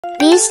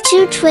These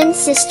two twin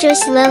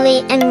sisters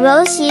Lily and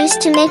Rose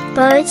used to make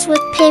birds with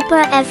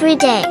paper every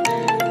day.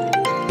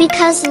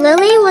 Because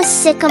Lily was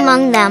sick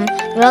among them,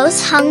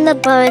 Rose hung the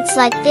birds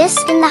like this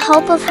in the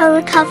hope of her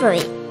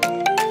recovery.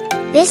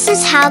 This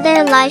is how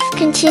their life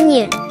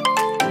continued.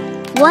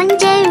 One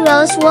day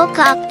Rose woke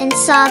up and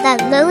saw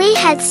that Lily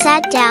had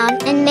sat down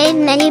and made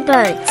many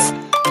birds.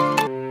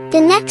 The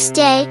next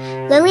day,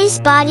 Lily's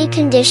body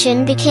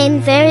condition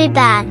became very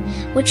bad,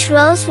 which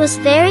Rose was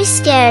very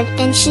scared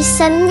and she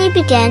suddenly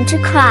began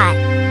to cry.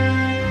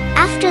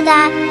 After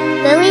that,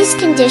 Lily's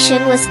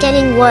condition was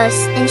getting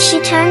worse and she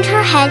turned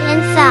her head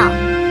and fell.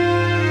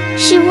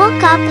 She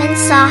woke up and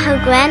saw her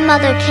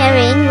grandmother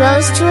carrying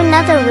Rose to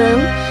another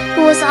room,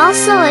 who was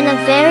also in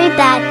a very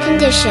bad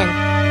condition.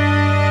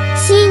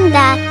 Seeing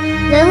that,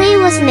 Lily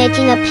was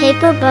making a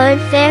paper bird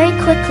very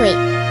quickly.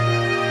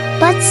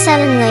 But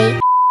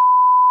suddenly,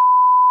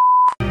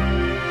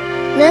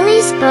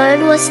 Lily's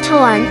bird was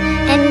torn,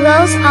 and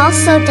Rose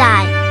also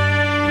died.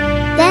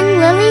 Then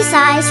Lily's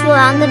eyes were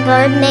on the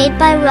bird made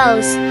by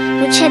Rose,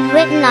 which had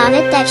written on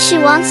it that she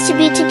wants to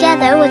be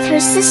together with her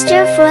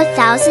sister for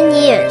 1,000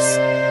 years.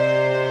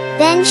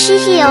 Then she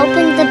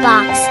opened the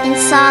box and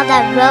saw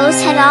that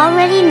Rose had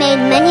already made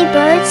many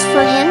birds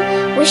for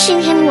him,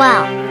 wishing him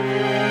well.